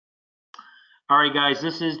All right, guys,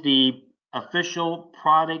 this is the official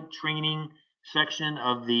product training section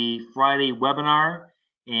of the Friday webinar.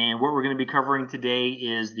 And what we're going to be covering today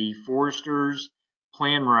is the Foresters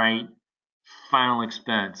PlanRight Final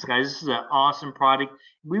Expense. Guys, this is an awesome product.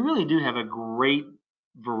 We really do have a great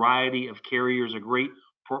variety of carriers, a great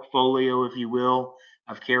portfolio, if you will,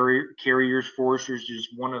 of carriers. Foresters is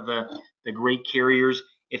one of the great carriers.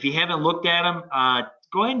 If you haven't looked at them,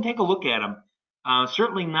 go ahead and take a look at them.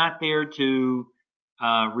 Certainly not there to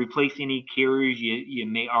replace any carriers you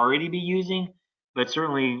may already be using, but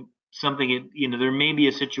certainly something, there may be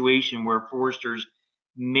a situation where Foresters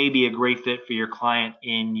may be a great fit for your client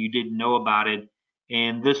and you didn't know about it.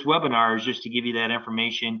 And this webinar is just to give you that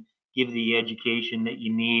information, give you the education that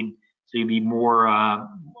you need so you'll be more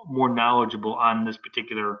knowledgeable on this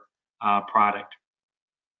particular product.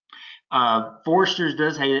 Foresters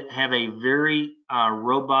does have a very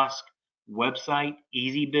robust website,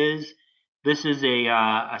 EasyBiz. This is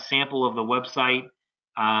a sample of the website.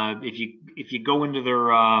 If you go into their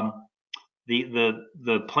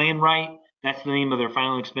the PlanRight, that's the name of their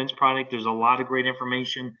final expense product. There's a lot of great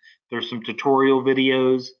information. There's some tutorial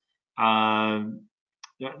videos,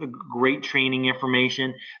 great training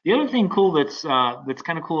information. The other thing cool that's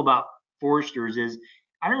kind of cool about Foresters is,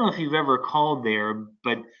 I don't know if you've ever called there,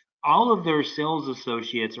 but all of their sales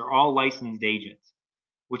associates are all licensed agents,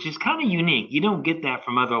 which is kind of unique. You don't get that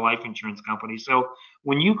from other life insurance companies. So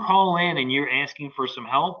when you call in and you're asking for some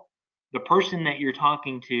help, the person that you're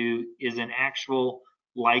talking to is an actual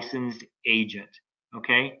licensed agent,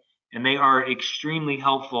 okay? And they are extremely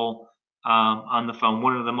helpful on the phone.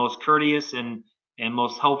 One of the most courteous and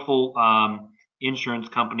most helpful insurance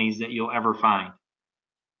companies that you'll ever find.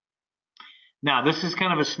 Now, this is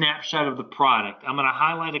kind of a snapshot of the product. I'm going to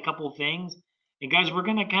highlight a couple of things. And guys, we're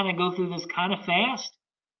going to kind of go through this kind of fast.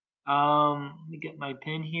 Let me get my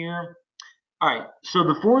pen here. All right, so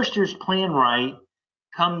the Foresters PlanRight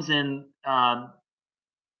comes in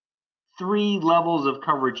 3 levels of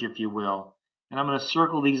coverage, if you will. And I'm going to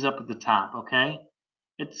circle these up at the top, okay?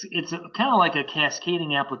 It's kind of like a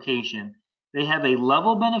cascading application. They have a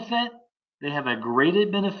level benefit, they have a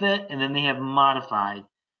graded benefit, and then they have modified.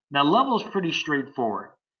 Now, level is pretty straightforward.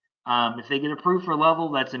 If they get approved for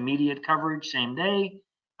level, that's immediate coverage, same day,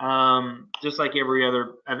 just like every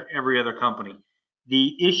other company.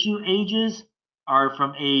 The issue ages are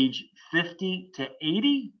from age 50 to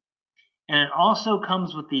 80, and it also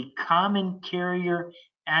comes with the common carrier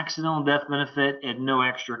accidental death benefit at no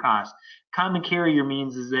extra cost. Common carrier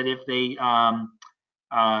means is that if they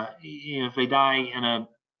if they die in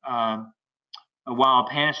a while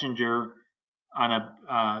passenger on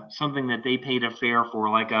a something that they paid a fare for,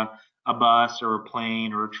 like a bus or a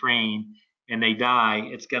plane or a train, and they die,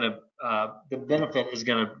 it's gonna the benefit is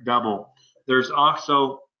gonna double. There's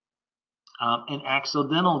also an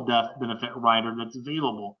accidental death benefit rider that's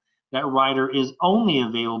available. That rider is only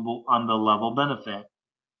available on the level benefit.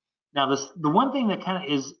 Now, the one thing that kind of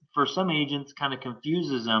is, for some agents, kind of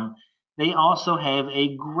confuses them, they also have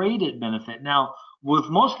a graded benefit. Now, with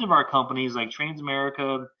most of our companies like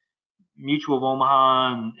Transamerica, Mutual of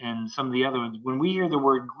Omaha, and some of the other ones, when we hear the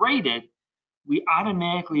word graded, we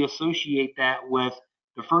automatically associate that with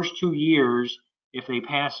the first 2 years. If they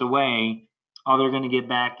pass away, all they're going to get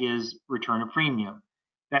back is return of premium.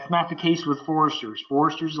 That's not the case with Foresters.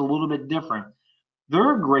 Foresters is a little bit different.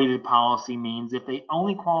 Their graded policy means if they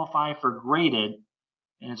only qualify for graded,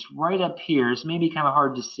 and it's right up here, it's maybe kind of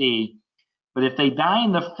hard to see, but if they die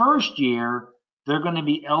in the first year, they're going to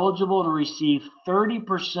be eligible to receive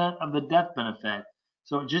 30% of the death benefit.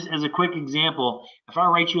 So just as a quick example, if I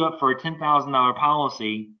write you up for a $10,000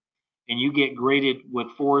 policy and you get graded with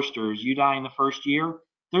Foresters, you die in the first year,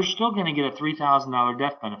 they're still going to get a $3,000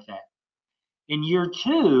 death benefit. In year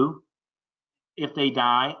 2, if they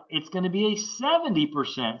die, it's going to be a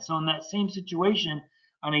 70%. So in that same situation,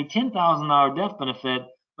 on a $10,000 death benefit,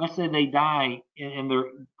 let's say they die in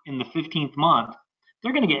the 15th month,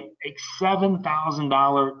 they're going to get a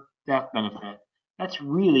 $7,000 death benefit. That's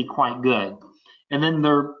really quite good. And then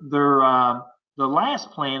the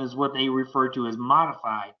last plan is what they refer to as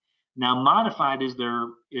modified. Now, modified is their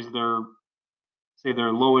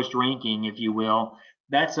lowest ranking, if you will.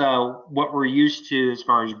 That's what we're used to as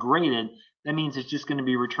far as graded. That means it's just going to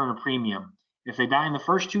be return of premium. If they die in the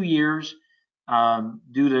first 2 years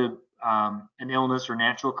due to an illness or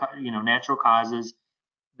natural causes,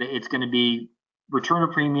 it's going to be return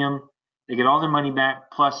of premium. They get all their money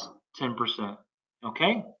back plus 10%.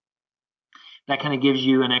 Okay, that kind of gives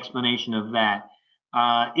you an explanation of that.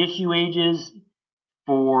 Issue ages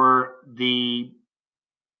for the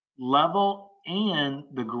level and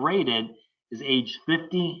the graded is age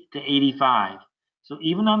 50 to 85. So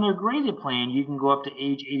even on their graded plan, you can go up to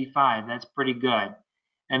age 85. That's pretty good.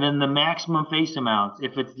 And then the maximum face amounts.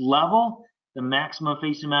 If it's level, the maximum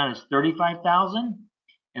face amount is $35,000.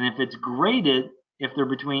 And if it's graded, if they're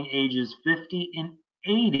between ages 50 and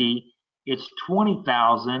 80, it's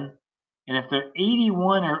 $20,000. And if they're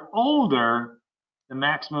 81 or older, the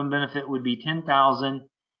maximum benefit would be $10,000.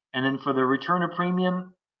 And then for the return of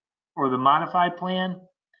premium or the modified plan,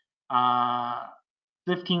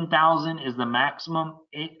 $15,000 is the maximum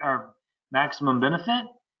benefit.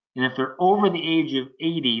 And if they're over the age of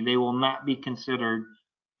 80, they will not be considered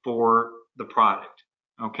for the product.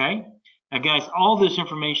 Okay? Now, guys, all this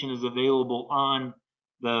information is available on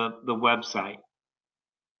the website.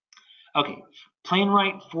 Okay,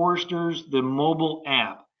 PlanRight Foresters, the mobile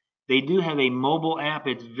app. They do have a mobile app.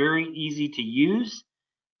 It's very easy to use.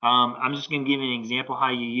 I'm just going to give you an example how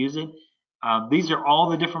you use it. These are all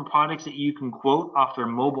the different products that you can quote off their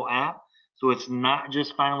mobile app. So it's not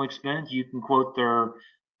just Final Expense. You can quote their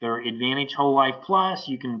Advantage Whole Life Plus.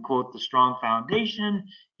 You can quote the Strong Foundation.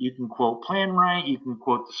 You can quote PlanRight. You can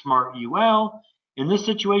quote the Smart UL. In this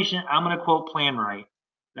situation, I'm going to quote PlanRight.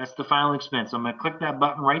 That's the Final Expense. So I'm going to click that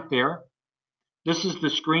button right there. This is the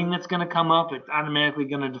screen that's going to come up. It's automatically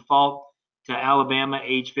going to default to Alabama,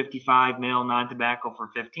 age 55, male, non-tobacco for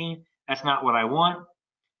 15. That's not what I want.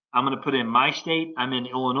 I'm going to put in my state. I'm in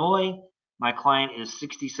Illinois. My client is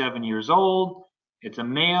 67 years old. It's a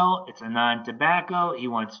male. It's a non-tobacco. He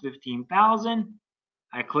wants $15,000.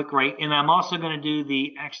 I click right, and I'm also going to do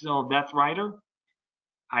the accidental death rider.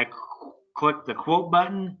 I click the quote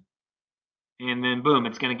button, and then boom,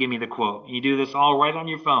 it's going to give me the quote. You do this all right on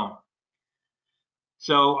your phone.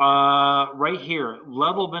 So right here,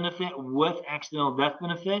 level benefit with accidental death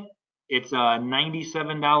benefit, it's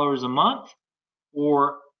 $97 a month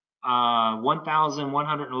or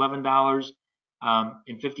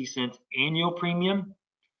 $1,111.50 annual premium.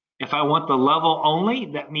 If I want the level only,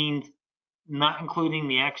 that means not including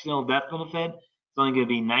the accidental death benefit, it's only going to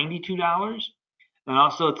be $92. And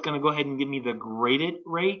also it's going to go ahead and give me the graded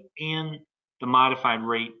rate and the modified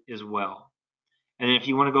rate as well. And if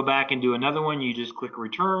you want to go back and do another one, you just click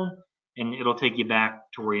return and it'll take you back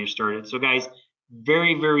to where you started. So guys,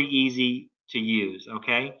 very, very easy to use,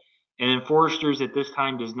 okay? And then Foresters at this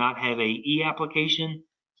time does not have a e-application,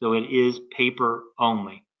 so it is paper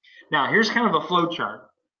only. Now, here's kind of a flow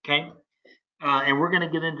chart, okay? And we're going to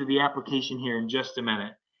get into the application here in just a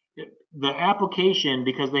minute. The application,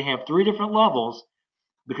 because they have 3 different levels,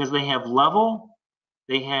 because they have level,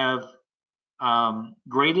 they have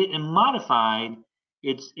graded and modified,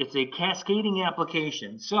 it's a cascading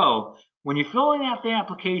application. So when you're filling out the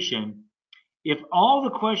application, if all the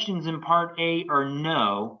questions in part A are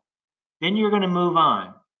no, then you're going to move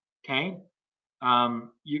on. Okay.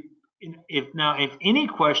 If any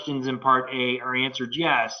questions in part A are answered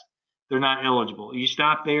yes, they're not eligible. You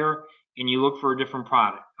stop there and you look for a different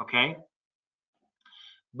product. Okay.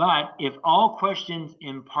 But if all questions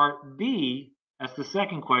in part B, that's the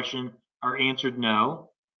second question, are answered no,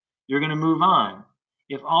 you're going to move on.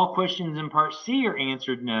 If all questions in part C are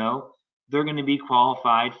answered no, they're going to be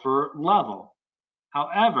qualified for level.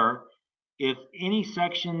 However, if any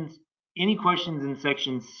questions in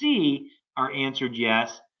section C are answered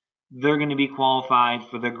yes, they're going to be qualified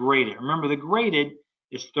for the graded. Remember, the graded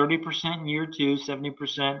is 30% in year 2,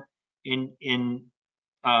 70%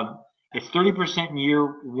 it's 30% in year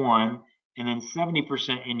 1, and then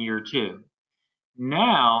 70% in year 2.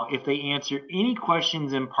 Now, if they answer any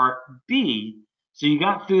questions in part B, so you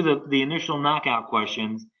got through the initial knockout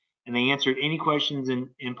questions, and they answered any questions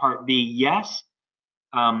in part B yes,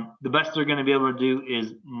 the best they're going to be able to do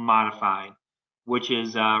is modified, which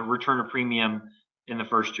is return of premium in the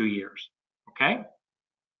first 2 years. Okay?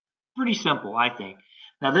 Pretty simple, I think.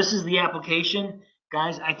 Now, this is the application.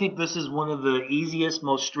 Guys, I think this is one of the easiest,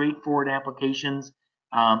 most straightforward applications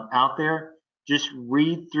out there. Just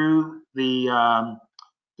read through the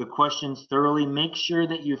questions thoroughly. Make sure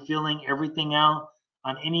that you're filling everything out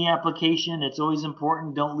on any application. It's always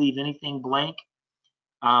important. Don't leave anything blank.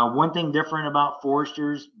 One thing different about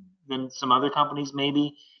Foresters than some other companies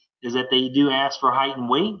maybe is that they do ask for height and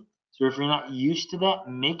weight. So if you're not used to that,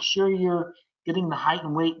 make sure you're getting the height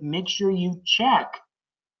and weight. Make sure you check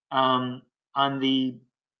on the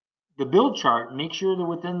build chart. Make sure they're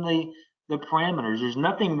within the parameters. There's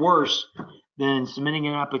nothing worse than submitting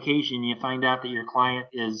an application. You find out that your client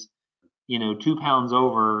is, 2 pounds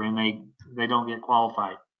over and they don't get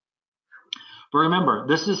qualified. But remember,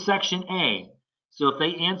 this is section A. So if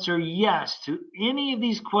they answer yes to any of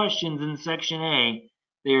these questions in section A,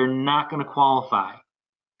 they are not going to qualify.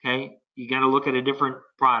 Okay, you got to look at a different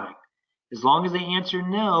product. As long as they answer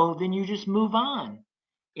no, then you just move on.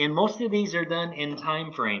 And most of these are done in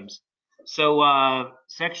time frames. So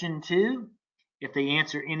section 2, if they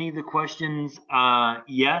answer any of the questions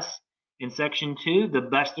yes in section 2, the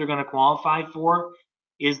best they're going to qualify for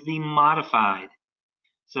is the modified.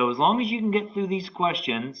 So as long as you can get through these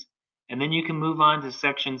questions, and then you can move on to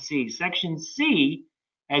section C. Section C,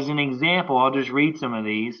 as an example, I'll just read some of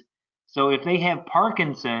these. So if they have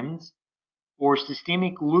Parkinson's or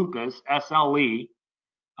systemic lupus, SLE,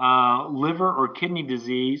 liver or kidney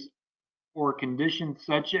disease, or conditions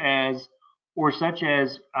such as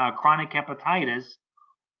chronic hepatitis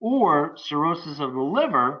or cirrhosis of the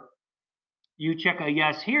liver, you check a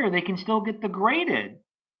yes here, they can still get the graded,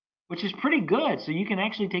 which is pretty good. So you can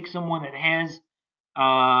actually take someone that has,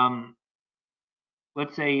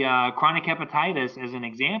 let's say, chronic hepatitis as an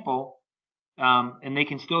example, and they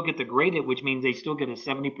can still get the graded, which means they still get a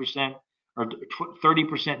 70% or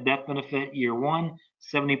 30% death benefit year 1,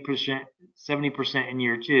 70% in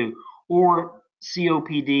year 2, or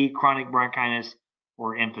COPD, chronic bronchitis,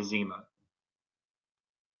 or emphysema.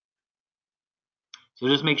 So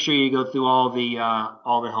just make sure you go through all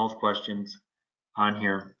the health questions on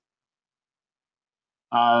here.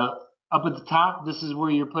 Up at the top, this is where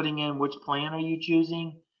you're putting in which plan are you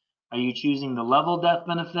choosing. Are you choosing the level death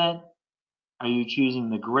benefit? Are you choosing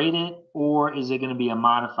the graded, or is it going to be a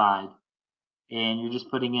modified? And you're just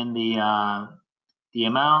putting in the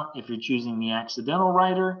amount. If you're choosing the accidental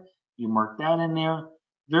rider, you mark that in there.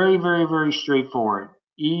 Very, very, very straightforward.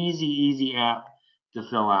 Easy app to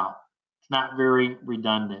fill out. It's not very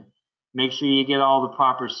redundant. Make sure you get all the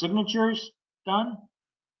proper signatures done.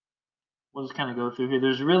 We'll just kind of go through here.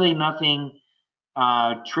 There's really nothing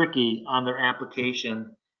tricky on their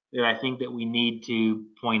application that I think that we need to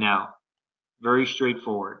point out. Very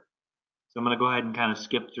straightforward. So I'm going to go ahead and kind of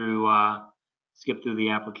skip through the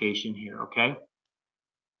application here, okay?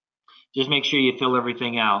 Just make sure you fill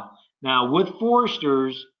everything out. Now, with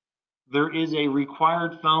Foresters, there is a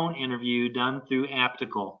required phone interview done through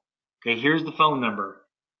Aptical. Okay, here's the phone number.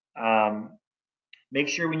 Make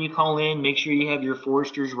sure when you call in, make sure you have your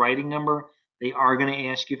Foresters writing number. They are going to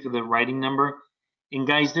ask you for the writing number. And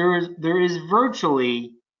guys, there is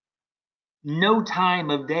virtually no time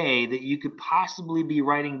of day that you could possibly be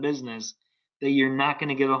writing business that you're not going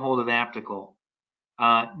to get a hold of Aptical.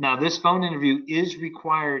 Now, this phone interview is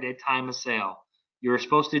required at time of sale. You're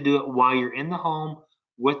supposed to do it while you're in the home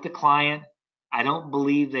with the client. I don't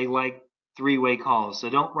believe they like three-way calls, so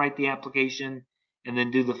don't write the application and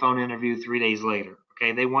then do the phone interview 3 days later.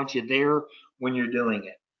 Okay, they want you there when you're doing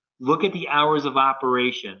it. Look at the hours of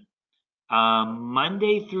operation.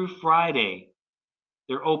 Monday through Friday,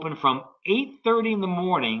 they're open from 8:30 in the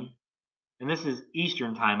morning, and this is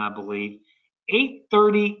Eastern time, I believe,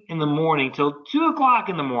 8:30 in the morning till 2 o'clock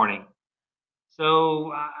in the morning.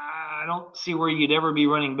 So I don't see where you'd ever be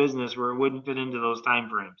running business where it wouldn't fit into those time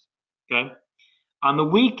frames. Okay. On the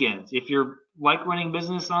weekends, if you're like running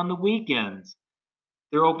business on the weekends,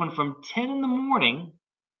 they're open from 10 in the morning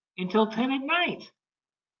until 10 at night.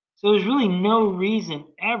 So there's really no reason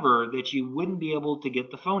ever that you wouldn't be able to get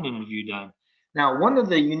the phone interview done. Now, one of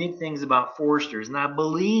the unique things about Foresters, and I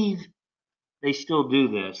believe they still do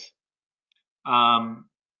this,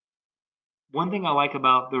 one thing I like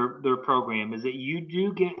about their program is that you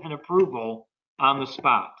do get an approval on the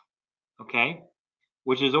spot, okay?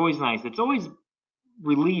 Which is always nice. It's always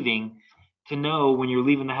relieving to know when you're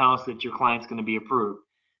leaving the house that your client's going to be approved.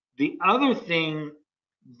 The other thing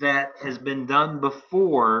that has been done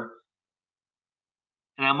before,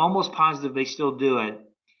 and I'm almost positive they still do it,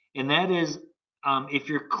 and that is if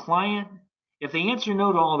your client, if they answer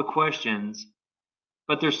no to all the questions,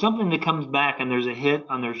 but there's something that comes back and there's a hit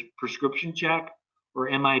on their prescription check or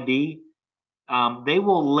MIB, they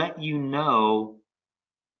will let you know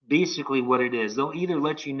basically what it is. They'll either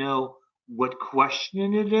let you know what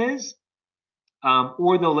question it is,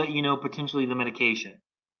 or they'll let you know potentially the medication.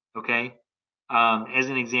 Okay. As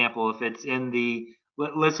an example, if it's in the,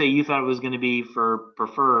 let's say you thought it was going to be for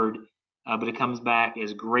preferred, but it comes back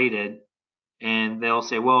as graded, and they'll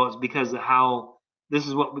say, well, it's because of how this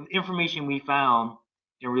is what information we found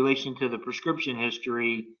in relation to the prescription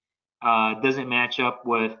history doesn't match up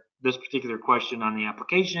with this particular question on the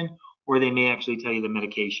application, or they may actually tell you the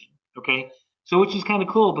medication. Okay, so which is kind of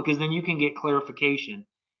cool because then you can get clarification.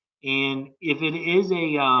 And if it is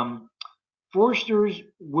a Foresters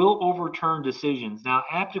will overturn decisions. Now,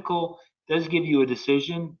 Aptical does give you a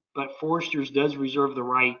decision, but Foresters does reserve the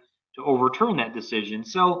right to overturn that decision.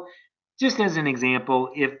 So, just as an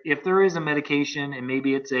example, if there is a medication and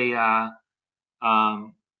maybe it's a a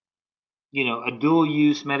dual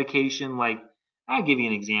use medication like I'll give you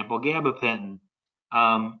an example. Gabapentin.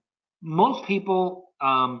 Most people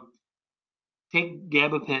take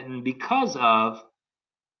gabapentin because of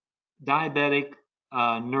diabetic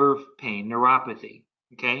nerve pain, neuropathy.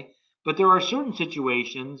 Okay, but there are certain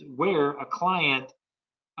situations where a client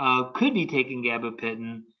could be taking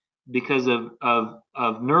gabapentin because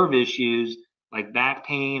of nerve issues like back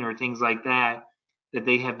pain or things like that that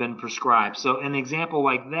they have been prescribed. So an example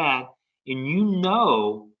like that, and you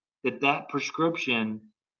know that that prescription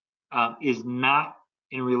is not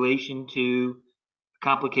in relation to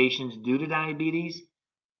complications due to diabetes,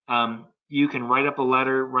 you can write up a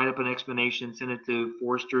letter, write up an explanation, send it to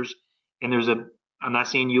Foresters, and I'm not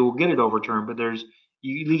saying you will get it overturned, but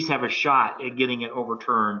you at least have a shot at getting it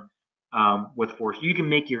overturned with Foresters. You can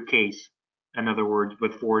make your case, in other words,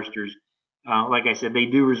 with Foresters. Like I said, they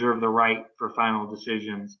do reserve the right for final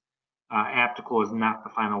decisions. Aptical is not the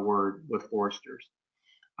final word with Foresters.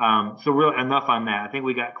 So real enough on that. I think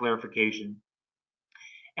we got clarification.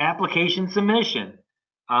 Application submission.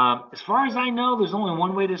 As far as I know, there's only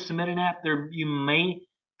one way to submit an app. There may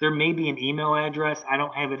be an email address. I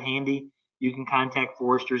don't have it handy. You can contact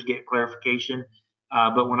Foresters, get clarification.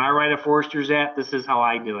 But when I write a Foresters app, this is how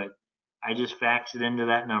I do it. I just fax it into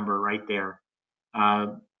that number right there.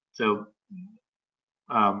 So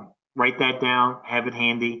write that down, have it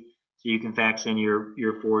handy, so you can fax in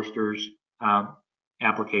your Foresters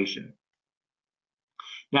application.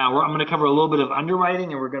 Now I'm going to cover a little bit of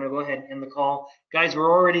underwriting, and we're going to go ahead and end the call, guys.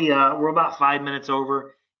 We're about 5 minutes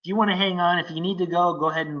over. If you want to hang on, if you need to go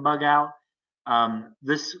ahead and bug out.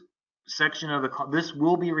 This section of the call, this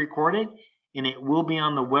will be recorded, and it will be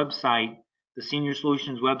on the website, the Senior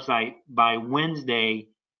Solutions website, by Wednesday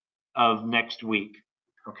of next week.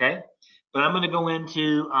 Okay, but I'm going to go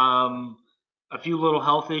into a few little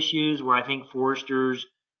health issues where I think Foresters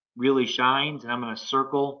really shines, and I'm going to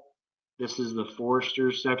circle. This is the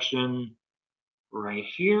Foresters section right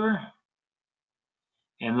here.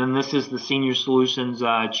 And then this is the Senior Solutions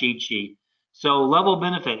cheat sheet. So level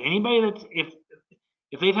benefit, anybody that's,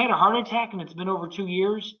 if they've had a heart attack and it's been over 2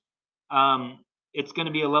 years, it's going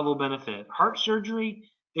to be a level benefit. Heart surgery,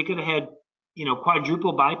 they could have had,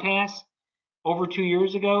 quadruple bypass over 2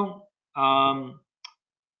 years ago.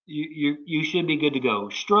 You should be good to go.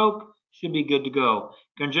 Stroke should be good to go.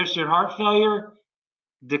 Congestive heart failure,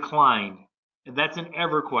 declined. That's an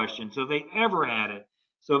ever question. So if they ever had it.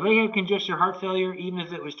 So if they had congestive heart failure, even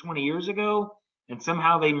if it was 20 years ago, and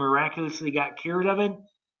somehow they miraculously got cured of it,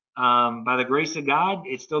 by the grace of God,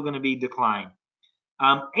 it's still going to be declined.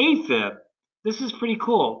 AFib, this is pretty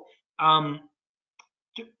cool.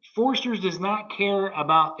 Foresters does not care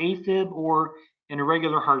about AFib or an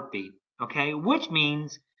irregular heartbeat, okay? Which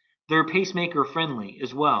means they're pacemaker friendly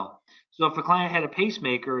as well. So if a client had a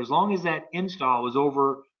pacemaker, as long as that install was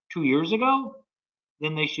over 2 years ago,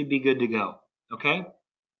 then they should be good to go, okay?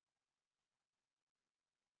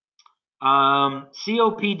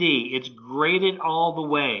 COPD, it's graded all the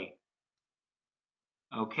way,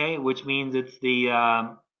 okay? Which means it's the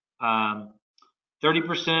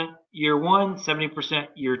 30% year one, 70%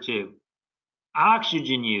 year two.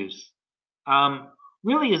 Oxygen use.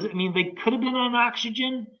 Really, they could have been on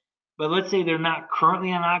oxygen, but let's say they're not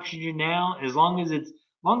currently on oxygen now. As long as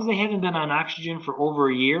they haven't been on oxygen for over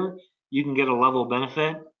a year, you can get a level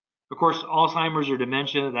benefit. Of course, Alzheimer's or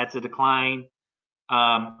dementia, that's a decline.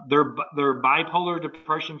 They're bipolar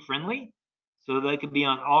depression friendly, so they could be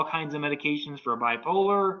on all kinds of medications for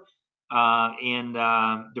bipolar and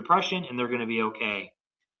depression, and they're going to be okay.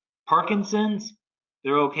 Parkinson's,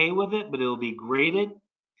 they're okay with it, but it'll be graded.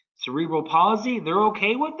 Cerebral palsy, they're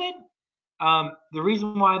okay with it. The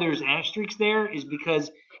reason why there's asterisks there is because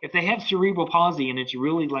if they have cerebral palsy and it's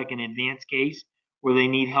really like an advanced case where they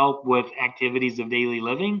need help with activities of daily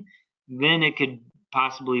living, then it could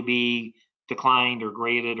possibly be declined or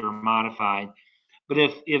graded or modified. But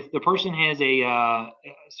if the person has a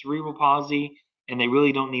cerebral palsy and they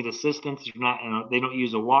really don't need assistance, they don't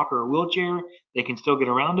use a walker or wheelchair, they can still get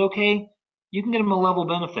around okay, you can get them a level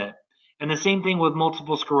benefit. And the same thing with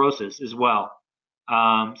multiple sclerosis as well.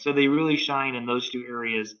 So they really shine in those two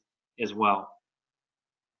areas as well.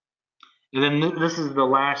 And then this is the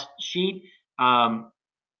last sheet. Let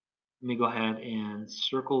me go ahead and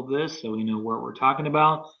circle this so we know what we're talking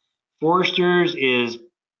about. Foresters is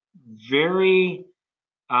very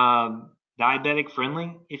diabetic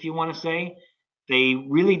friendly, if you want to say. They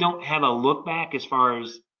really don't have a look back as far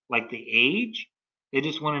as like the age. They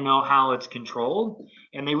just want to know how it's controlled,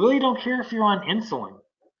 and they really don't care if you're on insulin.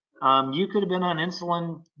 You could have been on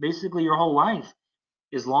insulin basically your whole life,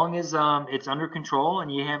 as long as it's under control and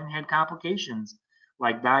you haven't had complications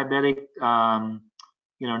like diabetic,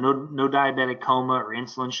 no diabetic coma or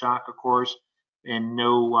insulin shock, of course, and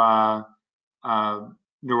no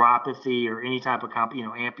neuropathy or any type of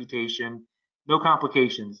amputation, no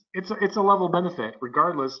complications. It's a level benefit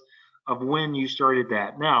regardless of when you started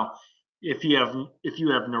that. Now, if you have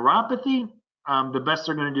neuropathy, the best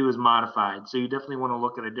they're going to do is modified. So you definitely want to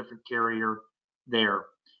look at a different carrier there,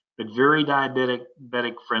 but very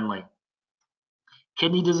diabetic friendly.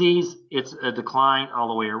 Kidney disease, it's a decline all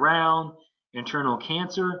the way around. Internal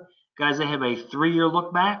cancer, guys, they have a 3-year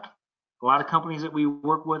look back. A lot of companies that we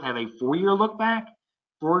work with have a 4-year look back.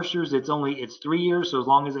 Foresters, it's 3 years. So as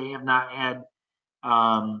long as they have not had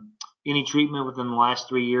any treatment within the last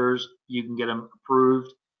 3 years, you can get them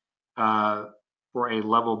approved for a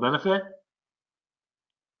level benefit.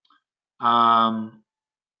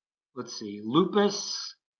 Let's see,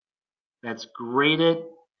 lupus, that's graded.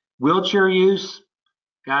 Wheelchair use,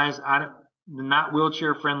 guys, not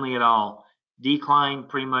wheelchair friendly at all. Decline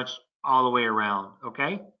pretty much all the way around,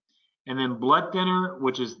 okay? And then blood thinner,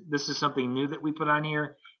 this is something new that we put on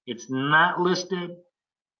here. It's not listed.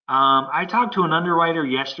 I talked to an underwriter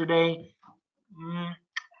yesterday.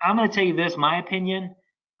 I'm going to tell you this, my opinion.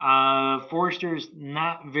 Forester's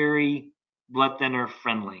not very blood thinner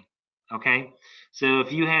friendly, okay? So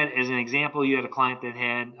if you had, as an example, you had a client that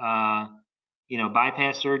had,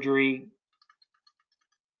 bypass surgery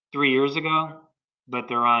 3 years ago, but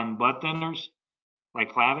they're on blood thinners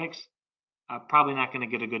like Plavix, probably not going to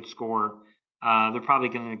get a good score. They're probably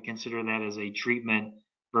going to consider that as a treatment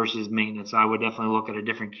versus maintenance. So I would definitely look at a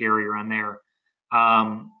different carrier on there.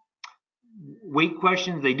 Weight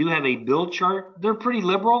questions, they do have a build chart. They're pretty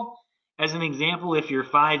liberal. As an example, if you're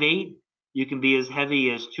 5'8", you can be as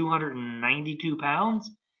heavy as 292 pounds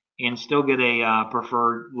and still get a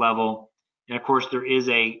preferred level. And of course, there is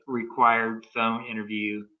a required phone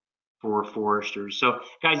interview for Foresters. So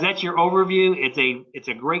guys, that's your overview. It's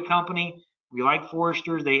a great company. We like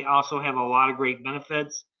Foresters. They also have a lot of great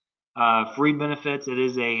benefits, free benefits. It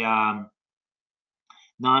is a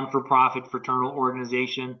non-for-profit fraternal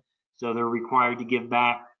organization, so they're required to give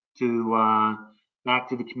back to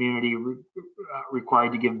the community,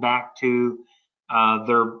 required to give back to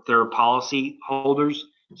their policy holders.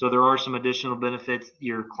 So there are some additional benefits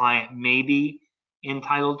your client may be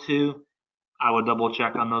entitled to. I would double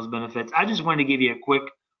check on those benefits. I just wanted to give you a quick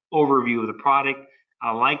overview of the product.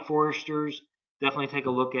 I like Foresters. Definitely take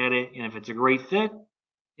a look at it. And if it's a great fit,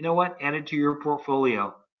 you know what? Add it to your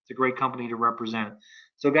portfolio. It's a great company to represent.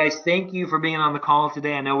 So guys, thank you for being on the call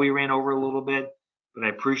today. I know we ran over a little bit, but I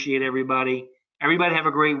appreciate everybody. Everybody have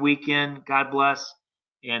a great weekend. God bless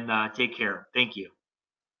and take care. Thank you.